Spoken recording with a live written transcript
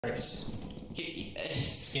Scans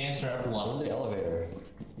for everyone. In the elevator.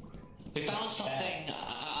 We found something.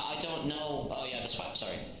 I don't know. Oh yeah, this pipe.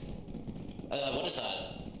 Sorry. What is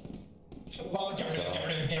that? Well, get rid of it.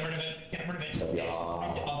 Get rid of it. Get rid of it. What's up,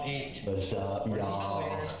 y'all? Of eight. What's up,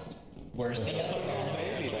 y'all? Where's the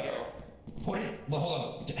baby there? Put it. Well, hold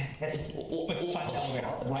on. Find the elevator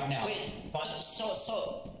right now. Wait.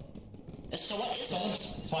 So what is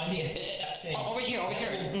it? Find the thing. Over here.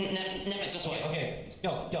 Nemix, this way. Okay.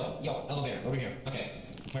 Yo, elevator over here. Okay.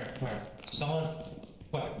 Where? Someone.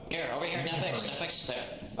 What? Here, over here. Nemix. There.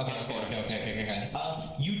 Okay.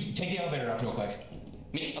 You take the elevator up real quick.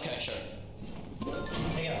 Me? Okay, sure.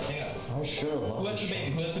 Take it up. Oh, sure. Who has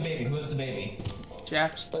the baby?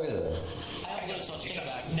 Jax. Look at this. I have good, so take it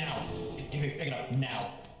back. Now. Pick it up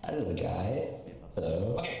now. I know the guy.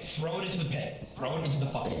 Hello. Okay, throw it into the pit. Throw it into the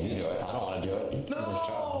fucking Okay, you do it. I don't want to do it.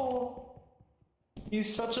 No!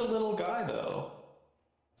 He's such a little guy, though.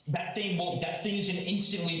 That thing is an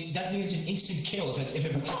instant kill if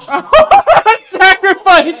it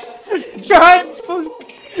Sacrifice!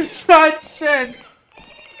 God send.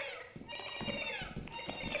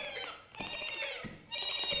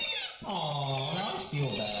 Aww, now I feel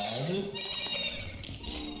bad.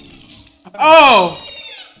 Oh!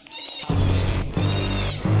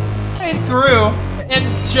 It grew,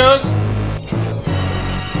 and Joe's.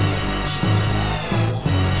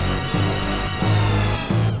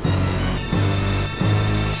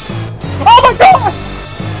 Oh my god!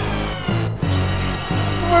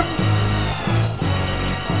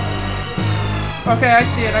 Okay, I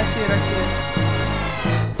see it.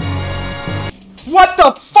 What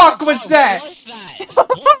the fuck was that? What was that?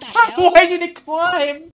 What the hell? Why did it climb?